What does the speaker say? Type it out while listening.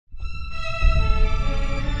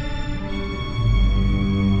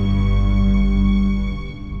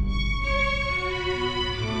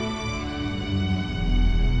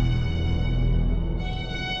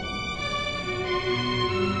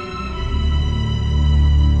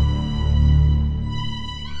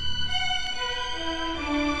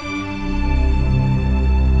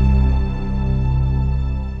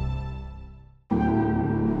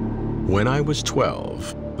When I was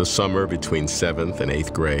 12, the summer between 7th and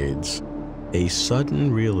 8th grades, a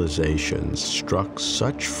sudden realization struck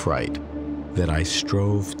such fright that I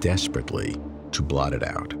strove desperately to blot it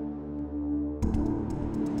out.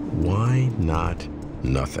 Why not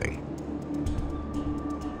nothing?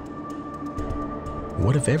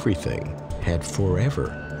 What if everything had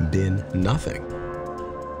forever been nothing?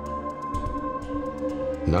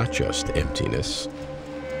 Not just emptiness,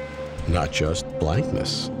 not just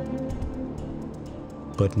blankness,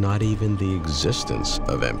 but not even the existence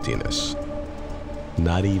of emptiness,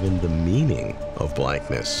 not even the meaning of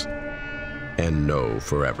blankness, and no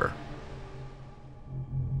forever.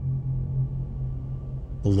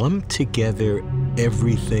 Lump together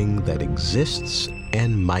everything that exists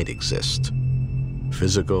and might exist.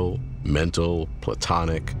 Physical, mental,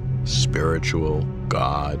 platonic, spiritual,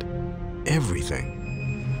 God,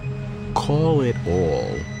 everything. Call it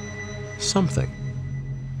all something.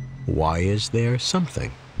 Why is there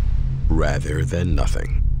something rather than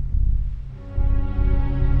nothing?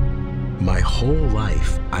 My whole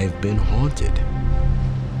life I've been haunted.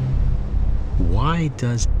 Why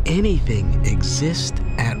does anything exist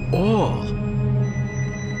at all?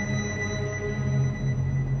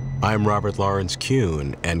 I'm Robert Lawrence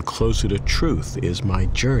Kuhn, and Closer to Truth is my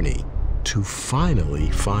journey to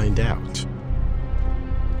finally find out.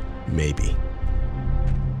 Maybe.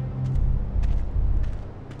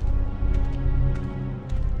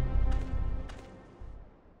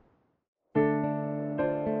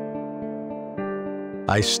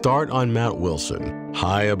 I start on Mount Wilson,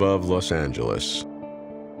 high above Los Angeles,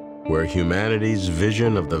 where humanity's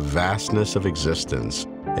vision of the vastness of existence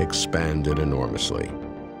expanded enormously.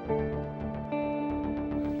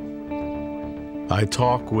 I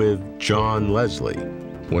talk with John Leslie,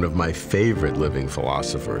 one of my favorite living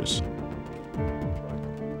philosophers.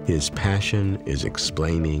 His passion is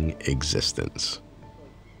explaining existence.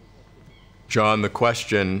 John, the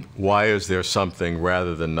question, why is there something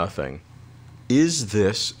rather than nothing? Is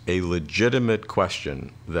this a legitimate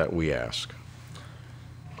question that we ask?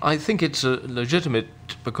 I think it's legitimate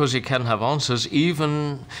because it can have answers,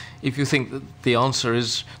 even if you think that the answer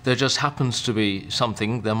is there just happens to be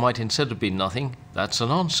something, there might instead have been nothing. That's an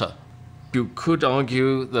answer. You could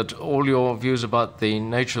argue that all your views about the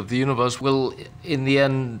nature of the universe will, in the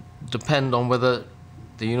end, depend on whether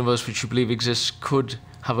the universe which you believe exists could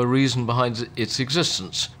have a reason behind its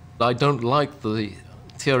existence. I don't like the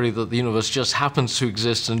theory that the universe just happens to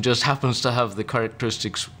exist and just happens to have the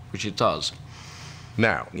characteristics which it does.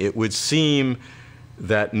 Now, it would seem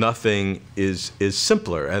that nothing is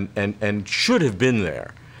simpler and should have been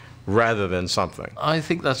there rather than something. I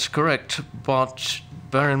think that's correct, but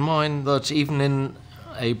bear in mind that even in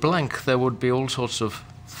a blank there would be all sorts of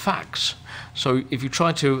facts. So if you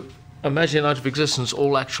try to imagine out of existence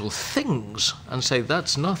all actual things and say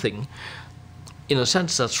that's nothing, in a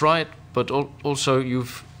sense that's right, but also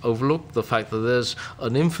you've overlooked the fact that there's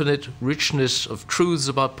an infinite richness of truths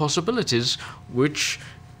about possibilities which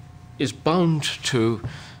is bound to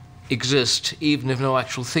exist even if no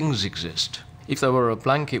actual things exist. If there were a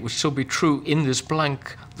blank, it would still be true in this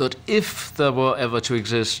blank that if there were ever to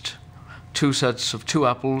exist two sets of two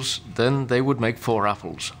apples, then they would make 4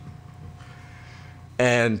 apples.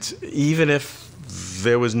 And even if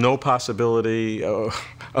there was no possibility of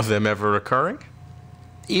them ever occurring?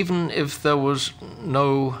 Even if there was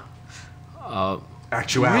no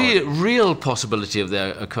actuality, real possibility of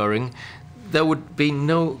their occurring, there would be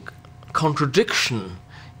no contradiction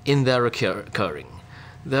in their occurring.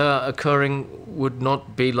 Their occurring would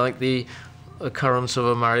not be like the occurrence of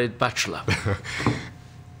a married bachelor.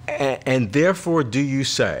 And therefore, do you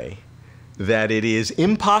say that it is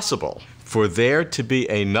impossible for there to be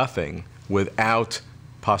a nothing without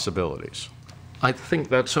possibilities? I think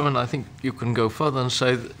that's so, and I think you can go further and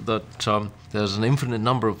say that there's an infinite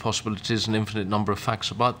number of possibilities, an infinite number of facts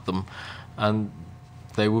about them, and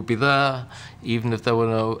they would be there even if there were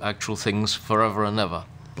no actual things forever and ever.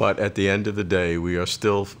 But at the end of the day, we are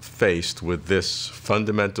still faced with this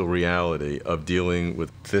fundamental reality of dealing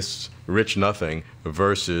with this rich nothing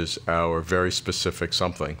versus our very specific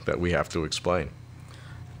something that we have to explain.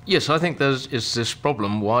 Yes, I think is this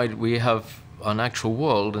problem why we have an actual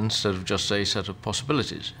world instead of just a set of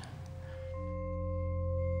possibilities.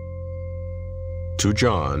 To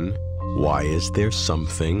John, why is there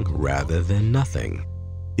something rather than nothing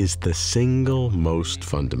is the single most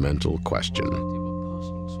fundamental question.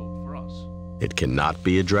 It cannot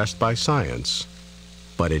be addressed by science,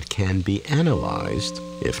 but it can be analyzed,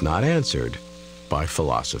 if not answered, by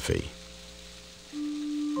philosophy.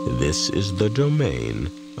 This is the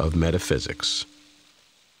domain of metaphysics.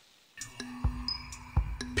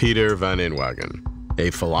 Peter van Inwagen, a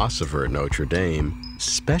philosopher at Notre Dame,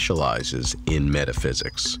 specializes in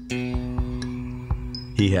metaphysics.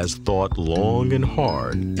 He has thought long and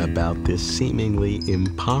hard about this seemingly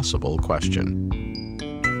impossible question.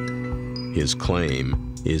 His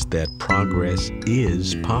claim is that progress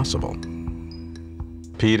is possible.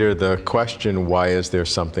 Peter, the question, why is there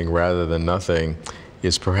something rather than nothing,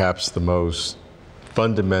 is perhaps the most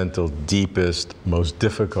fundamental, deepest, most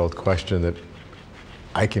difficult question that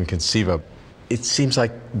I can conceive of. It seems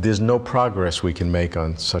like there's no progress we can make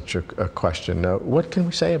on such a question. Now, what can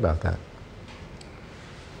we say about that?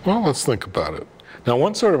 Well, let's think about it. Now,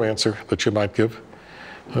 one sort of answer that you might give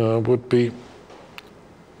would be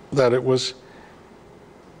that it was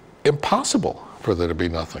impossible for there to be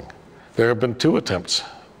nothing. There have been two attempts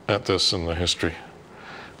at this in the history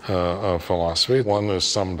of philosophy. One is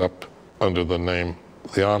summed up under the name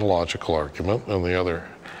the ontological argument, and the other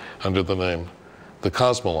under the name the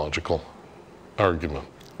cosmological argument.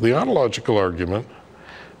 The ontological argument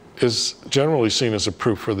is generally seen as a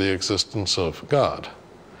proof for the existence of God.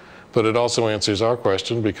 But it also answers our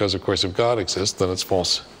question because, of course, if God exists, then it's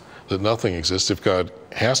false that nothing exists. If God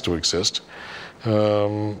has to exist,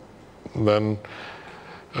 then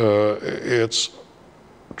it's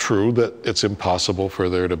true that it's impossible for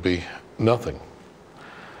there to be nothing.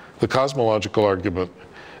 The cosmological argument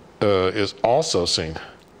is also seen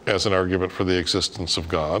as an argument for the existence of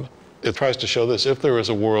God. It tries to show this: if there is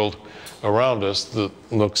a world around us that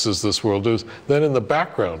looks as this world does, then in the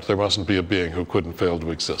background there mustn't be a being who couldn't fail to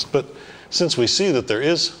exist. But since we see that there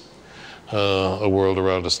is a world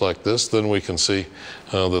around us like this, then we can see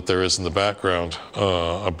that there is in the background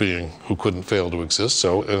a being who couldn't fail to exist.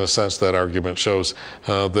 So in a sense, that argument shows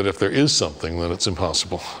that if there is something, then it's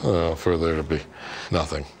impossible for there to be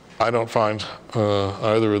nothing. I don't find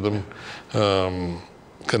either of them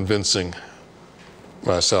convincing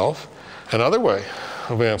myself. Another way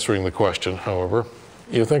of answering the question, however,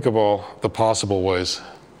 you think of all the possible ways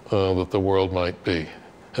that the world might be.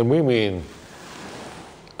 And we mean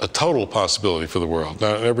a total possibility for the world,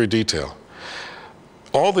 not in every detail.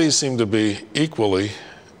 All these seem to be equally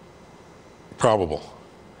probable.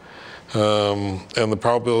 And the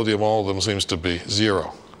probability of all of them seems to be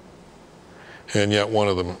 0. And yet one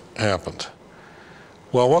of them happened.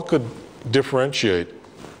 Well, what could differentiate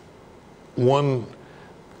one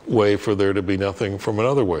way for there to be nothing from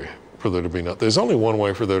another way for there to be nothing? There's only one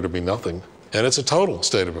way for there to be nothing, and it's a total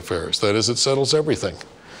state of affairs. That is, it settles everything.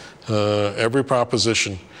 Every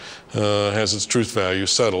proposition has its truth value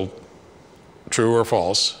settled, true or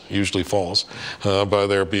false, usually false, by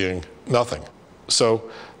there being nothing. So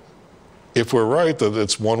if we're right that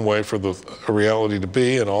it's one way for a reality to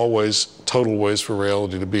be, and always total ways for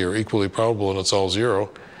reality to be are equally probable, and it's all 0,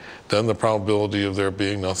 then the probability of there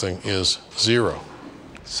being nothing is 0.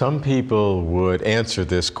 Some people would answer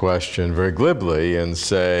this question very glibly and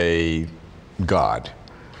say, God,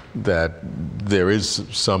 that there is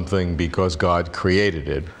something because God created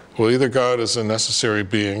it. Well, either God is a necessary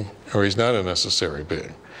being or he's not a necessary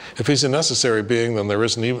being. If he's a necessary being, then there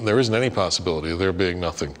isn't any possibility of there being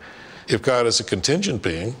nothing. If God is a contingent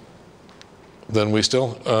being, then we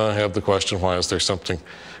still have the question, why is there something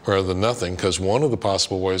rather than nothing? Because one of the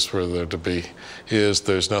possible ways for there to be is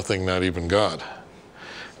there's nothing, not even God.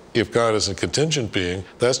 If God is a contingent being,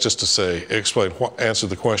 that's just to say, answer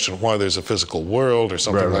the question why there's a physical world or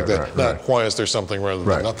something like that, not why is there something rather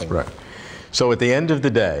than nothing. Right. So at the end of the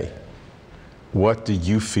day, what do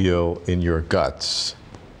you feel in your guts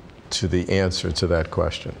to the answer to that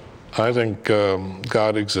question? I think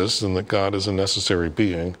God exists and that God is a necessary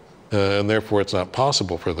being, and therefore it's not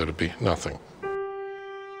possible for there to be nothing.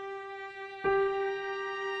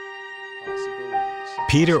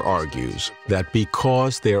 Peter argues that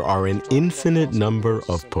because there are an infinite number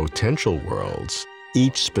of potential worlds,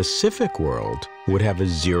 each specific world would have a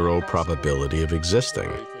 0 probability of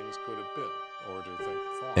existing.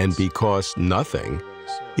 And because nothing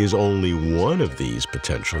is only one of these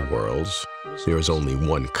potential worlds, there is only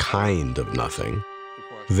one kind of nothing,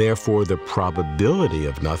 therefore the probability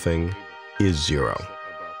of nothing is 0.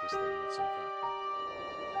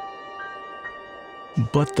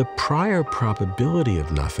 But the prior probability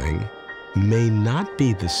of nothing may not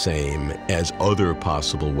be the same as other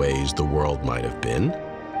possible ways the world might have been.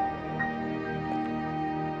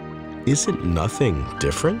 Isn't nothing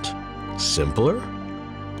different, simpler?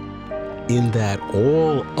 In that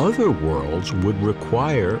all other worlds would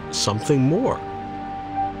require something more.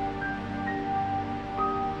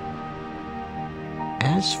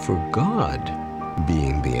 As for God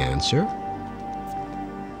being the answer,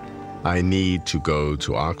 I need to go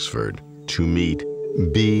to Oxford to meet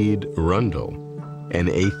Bede Rundle, an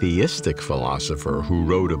atheistic philosopher who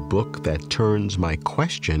wrote a book that turns my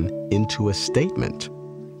question into a statement.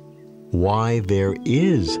 Why there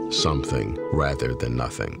is something rather than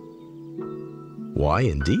nothing. Why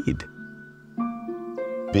indeed?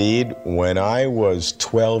 Bede, when I was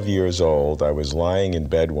 12 years old, I was lying in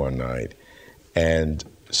bed one night, and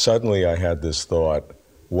suddenly I had this thought,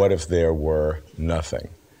 what if there were nothing?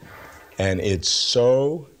 And it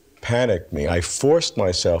so panicked me. I forced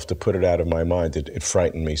myself to put it out of my mind. It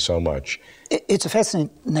frightened me so much. It's a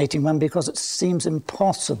fascinating one because it seems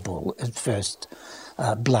impossible at first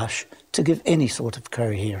blush to give any sort of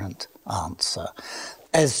coherent answer.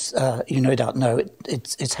 As you no doubt know,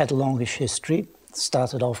 it's had a longish history. It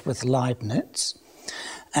started off with Leibniz,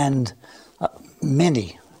 and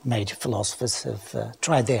many major philosophers have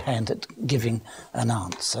tried their hand at giving an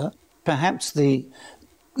answer. Perhaps the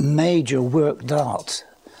major worked out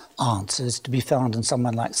answers to be found in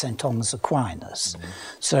someone like St. Thomas Aquinas. Mm-hmm.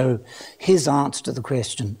 So his answer to the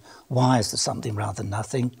question, why is there something rather than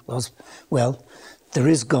nothing, was, well, there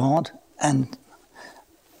is God, and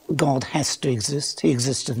God has to exist. He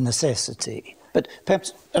exists of necessity. But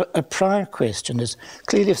perhaps a prior question is,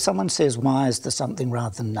 clearly if someone says, why is there something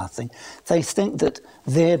rather than nothing, they think that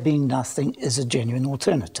there being nothing is a genuine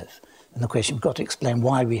alternative. And the question, we've got to explain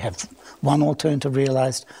why we have one alternative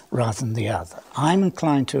realized rather than the other. I'm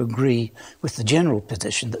inclined to agree with the general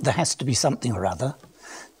position that there has to be something or other,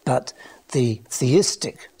 but the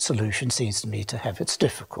theistic solution seems to me to have its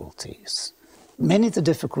difficulties. Many of the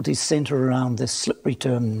difficulties center around this slippery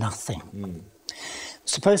term, nothing. Mm.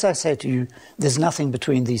 Suppose I say to you, there's nothing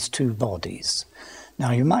between these two bodies.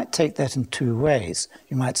 Now, you might take that in two ways.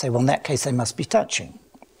 You might say, well, in that case, they must be touching.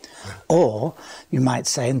 Or you might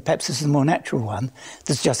say, and perhaps this is the more natural one,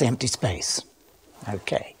 there's just empty space.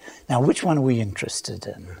 Okay. Now, which one are we interested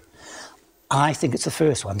in? I think it's the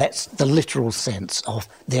first one. That's the literal sense of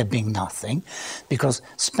there being nothing, because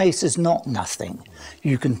space is not nothing.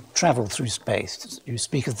 You can travel through space. You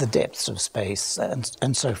speak of the depths of space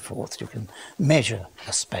and so forth. You can measure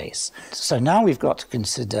a space. So now we've got to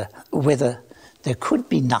consider whether there could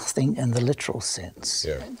be nothing in the literal sense.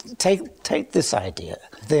 Yeah. Take this idea,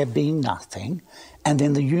 there being nothing, and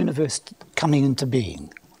then the universe coming into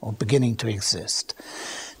being, or beginning to exist.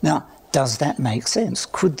 Now, does that make sense?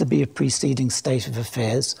 Could there be a preceding state of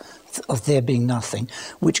affairs of there being nothing,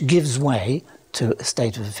 which gives way to a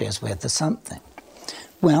state of affairs where there's something?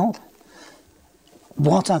 Well,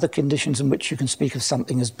 what are the conditions in which you can speak of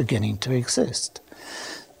something as beginning to exist?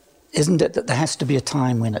 Isn't it that there has to be a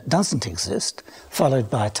time when it doesn't exist, followed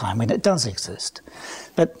by a time when it does exist?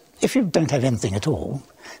 But if you don't have anything at all,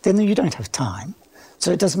 then you don't have time.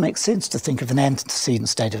 So it doesn't make sense to think of an antecedent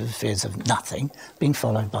state of affairs of nothing being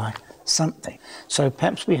followed by something. So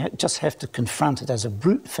perhaps we just have to confront it as a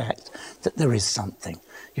brute fact that there is something.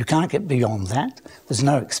 You can't get beyond that. There's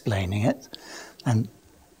no explaining it. And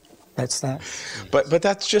that's that. But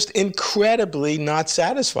that's just incredibly not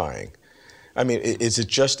satisfying. I mean, is it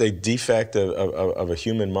just a defect of a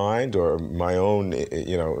human mind, or my own,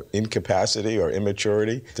 incapacity or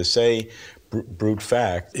immaturity? To say brute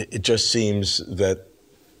fact, it just seems that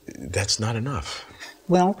that's not enough.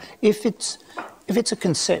 Well, if it's a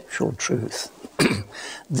conceptual truth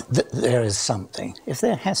that there is something, if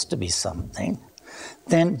there has to be something,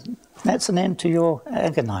 then that's an end to your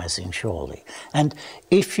agonizing, surely. And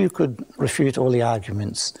if you could refute all the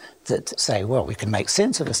arguments that say, well, we can make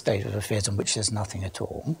sense of a state of affairs in which there's nothing at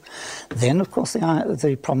all, then, of course,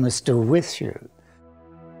 the problem is still with you.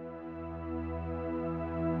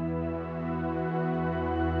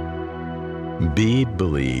 Bede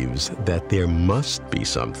believes that there must be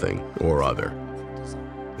something or other.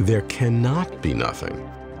 There cannot be nothing.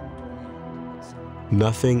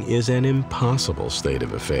 Nothing is an impossible state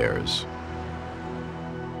of affairs.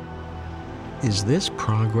 Is this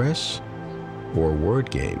progress or word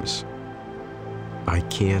games? I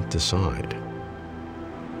can't decide.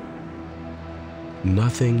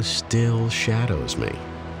 Nothing still shadows me.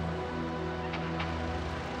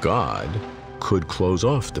 God could close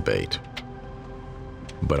off debate,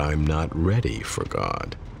 but I'm not ready for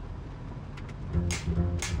God.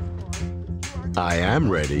 I am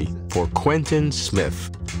ready for Quentin Smith,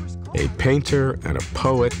 a painter and a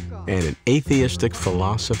poet and an atheistic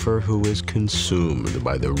philosopher who is consumed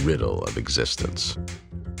by the riddle of existence.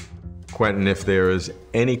 Quentin, if there is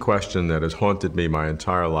any question that has haunted me my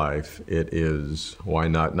entire life, it is, why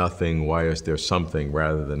not nothing? Why is there something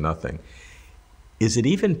rather than nothing? Is it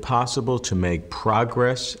even possible to make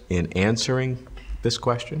progress in answering this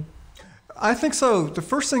question? I think so. The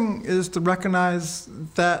first thing is to recognize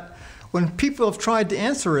that when people have tried to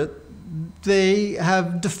answer it, they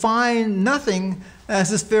have defined nothing as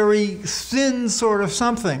this very thin sort of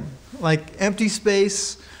something, like empty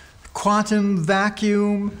space, quantum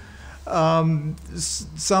vacuum.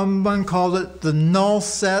 Someone called it the null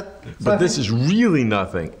set. But this is really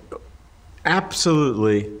nothing.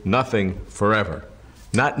 Absolutely nothing forever.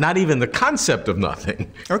 Not even the concept of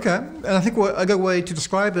nothing. Okay, and I think a good way to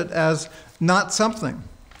describe it as not something.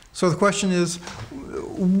 So the question is,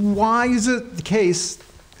 why is it the case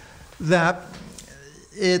that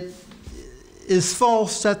it is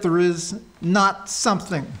false that there is not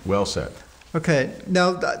something? Well said. Okay,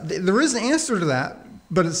 now there is an answer to that,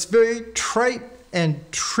 but it's very trite and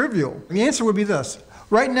trivial. The answer would be this.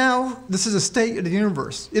 Right now, this is a state of the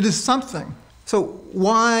universe. It is something. So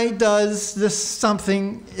why does this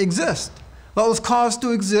something exist? Well, it was caused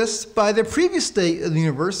to exist by the previous state of the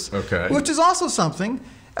universe, okay, which is also something,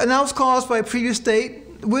 and that was caused by a previous state,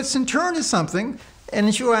 which in turn is something. And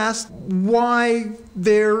if you ask why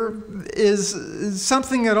there is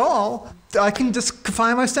something at all, I can just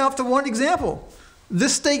confine myself to one example.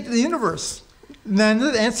 This state of the universe. Then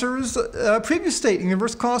the answer is a previous state of the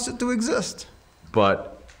universe caused it to exist.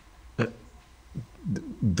 But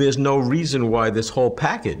there's no reason why this whole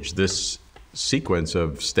package, this sequence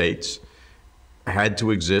of states, had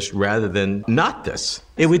to exist rather than not this.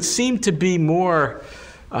 It would seem to be more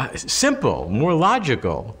simple, more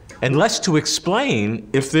logical, and less to explain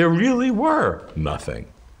if there really were nothing,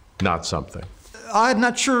 not something. I'm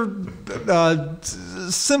not sure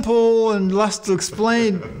simple and less to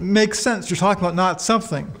explain makes sense. You're talking about not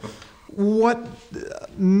something. What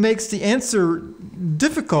makes the answer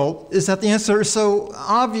difficult is that the answer is so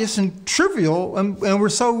obvious and trivial, and we're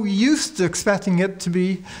so used to expecting it to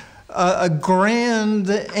be a grand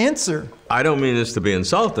answer. I don't mean this to be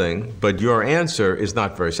insulting, but your answer is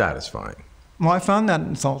not very satisfying. Well, I found that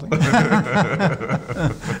insulting.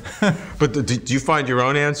 But do you find your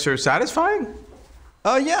own answer satisfying?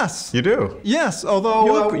 Yes. You do? Yes,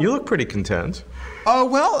 although... You look pretty content.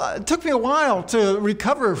 Well, it took me a while to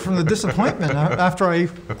recover from the disappointment after I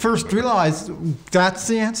first realized that's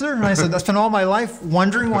the answer. And I said, I spent all my life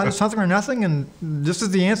wondering why there's something or nothing, and this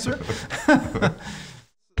is the answer.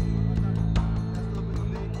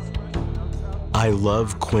 I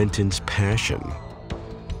love Quentin's passion.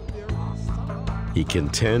 He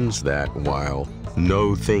contends that while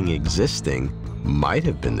no thing existing might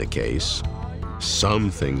have been the case, some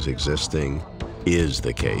things existing is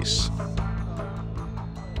the case.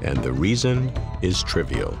 And the reason is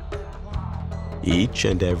trivial. Each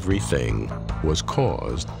and every thing was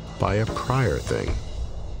caused by a prior thing.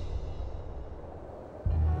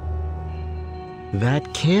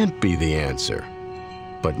 That can't be the answer,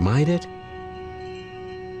 but might it?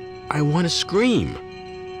 I want to scream.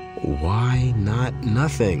 Why not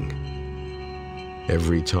nothing?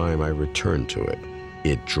 Every time I return to it,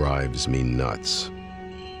 it drives me nuts.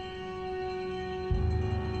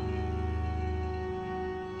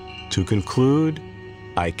 To conclude,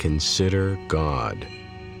 I consider God,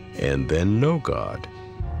 and then know God.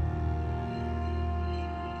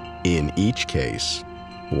 In each case,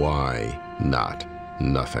 why not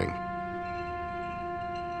nothing?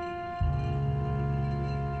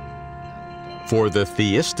 For the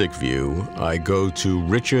theistic view, I go to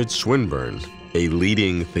Richard Swinburne, a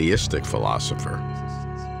leading theistic philosopher.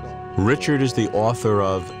 Richard is the author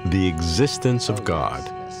of The Existence of God,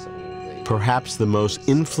 perhaps the most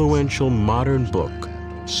influential modern book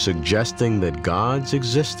suggesting that God's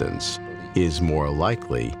existence is more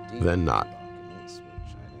likely than not.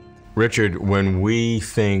 Richard, when we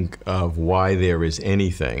think of why there is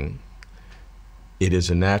anything, it is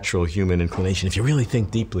a natural human inclination, if you really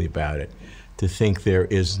think deeply about it, to think there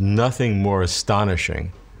is nothing more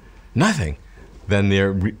astonishing, nothing, than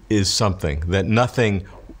there is something, that nothing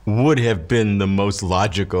would have been the most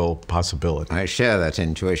logical possibility. I share that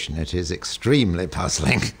intuition. It is extremely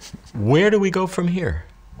puzzling. Where do we go from here?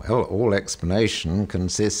 Well, all explanation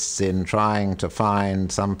consists in trying to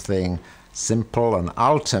find something simple and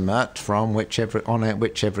ultimate from on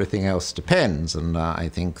which everything else depends. And I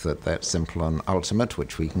think that simple and ultimate,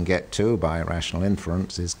 which we can get to by rational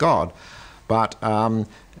inference, is God. But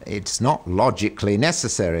it's not logically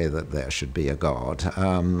necessary that there should be a God.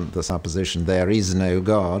 The supposition there is no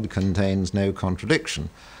God contains no contradiction.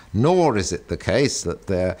 Nor is it the case that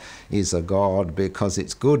there is a God because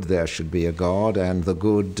it's good there should be a God and the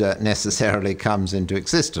good necessarily comes into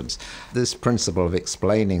existence. This principle of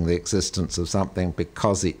explaining the existence of something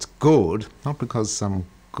because it's good, not because some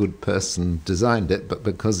good person designed it, but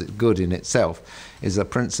because it's good in itself, is a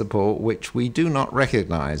principle which we do not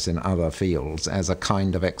recognize in other fields as a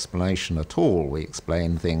kind of explanation at all. We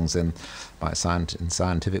explain things in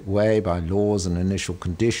scientific way, by laws and initial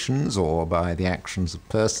conditions, or by the actions of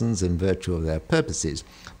persons in virtue of their purposes.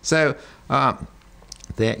 So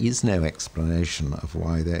there is no explanation of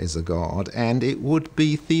why there is a God, and it would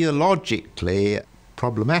be theologically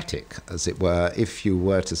problematic, as it were, if you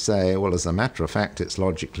were to say, well, as a matter of fact, it's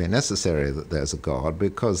logically necessary that there's a God,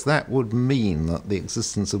 because that would mean that the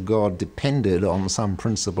existence of God depended on some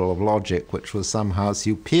principle of logic which was somehow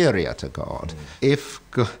superior to God. If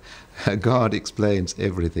God explains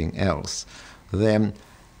everything else, then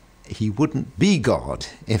he wouldn't be God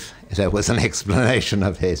if there was an explanation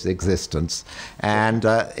of his existence. And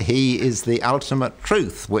he is the ultimate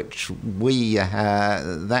truth, which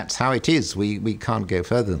that's how it is. We can't go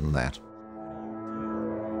further than that.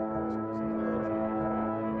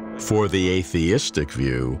 For the atheistic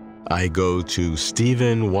view, I go to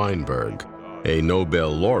Steven Weinberg, a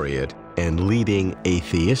Nobel laureate and leading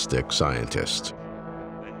atheistic scientist.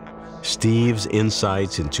 Steve's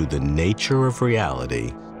insights into the nature of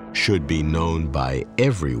reality should be known by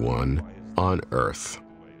everyone on Earth.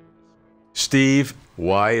 Steve,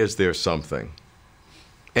 why is there something,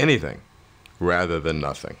 anything, rather than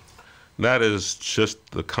nothing? That is just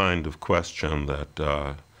the kind of question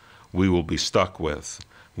that we will be stuck with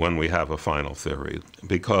when we have a final theory.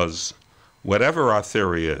 Because whatever our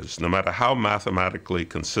theory is, no matter how mathematically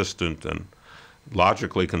consistent and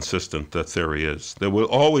logically consistent the theory is, there will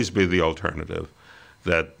always be the alternative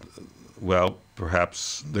that, well,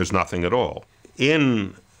 perhaps there's nothing at all.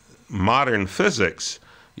 In modern physics,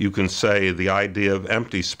 you can say the idea of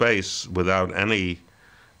empty space without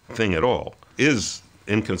anything at all is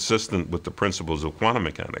inconsistent with the principles of quantum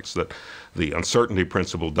mechanics, that the uncertainty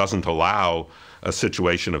principle doesn't allow a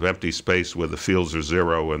situation of empty space where the fields are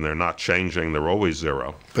zero and they're not changing, they're always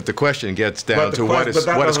zero. But the question gets down to why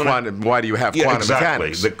do you have quantum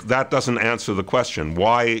mechanics? That doesn't answer the question.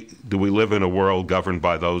 Why do we live in a world governed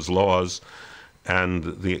by those laws?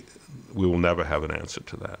 And we will never have an answer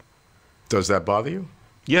to that. Does that bother you?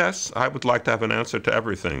 Yes, I would like to have an answer to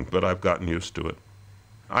everything, but I've gotten used to it.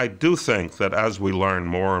 I do think that as we learn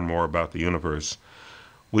more and more about the universe,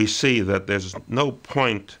 we see that there's no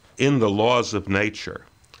point in the laws of nature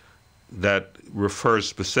that refers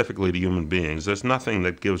specifically to human beings. There's nothing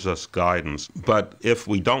that gives us guidance. But if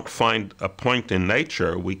we don't find a point in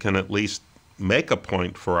nature, we can at least make a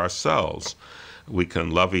point for ourselves. We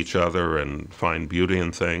can love each other and find beauty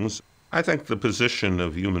in things. I think the position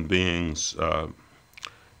of human beings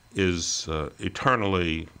is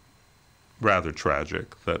eternally rather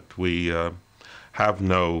tragic, that we have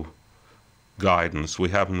no guidance, we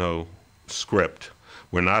have no script.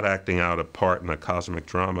 We're not acting out a part in a cosmic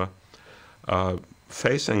drama.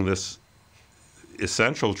 Facing this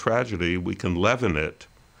essential tragedy, we can leaven it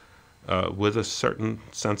with a certain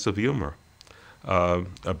sense of humor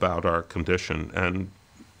about our condition and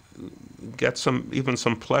get even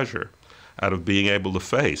some pleasure out of being able to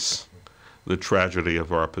face the tragedy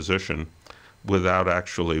of our position without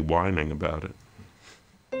actually whining about it.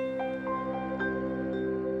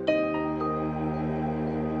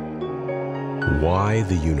 Why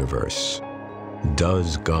the universe?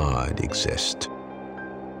 Does God exist?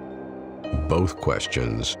 Both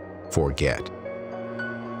questions forget.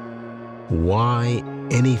 Why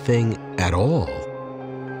anything at all?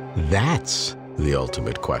 That's the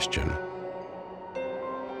ultimate question.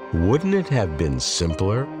 Wouldn't it have been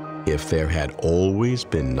simpler if there had always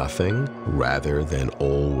been nothing rather than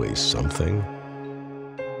always something?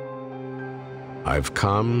 I've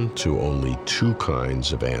come to only two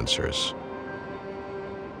kinds of answers.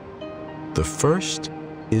 The first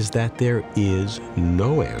is that there is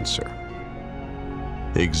no answer.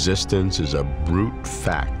 Existence is a brute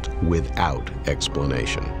fact without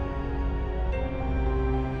explanation.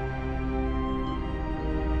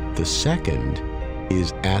 The second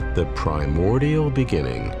is at the primordial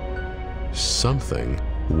beginning, something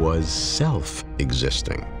was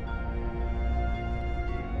self-existing.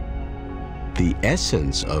 The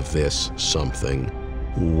essence of this something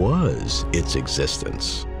was its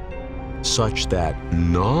existence, such that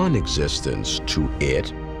non-existence to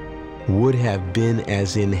it would have been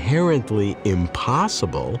as inherently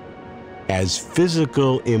impossible as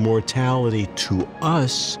physical immortality to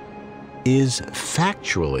us is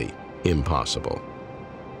factually impossible.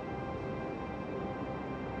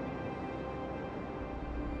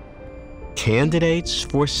 Candidates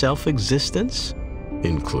for self-existence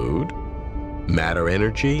include matter,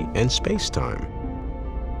 energy, and space-time.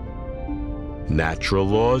 natural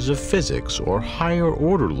laws of physics or higher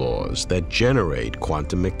order laws that generate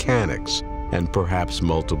quantum mechanics and perhaps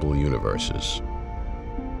multiple universes.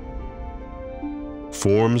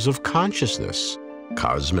 Forms of consciousness,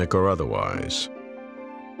 cosmic or otherwise.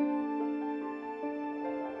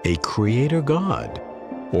 A creator God,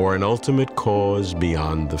 or an ultimate cause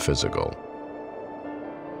beyond the physical.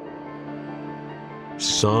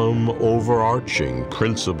 Some overarching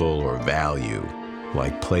principle or value,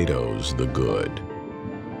 like Plato's the good.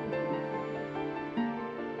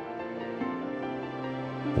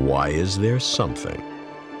 Why is there something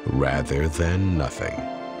rather than nothing?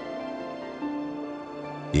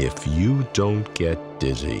 If you don't get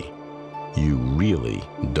dizzy, you really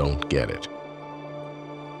don't get it.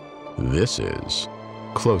 This is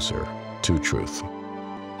Closer to Truth.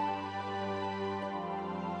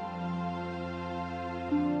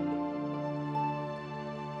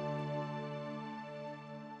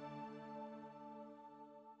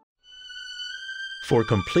 For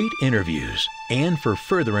complete interviews and for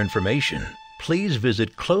further information, please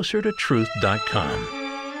visit closertotruth.com.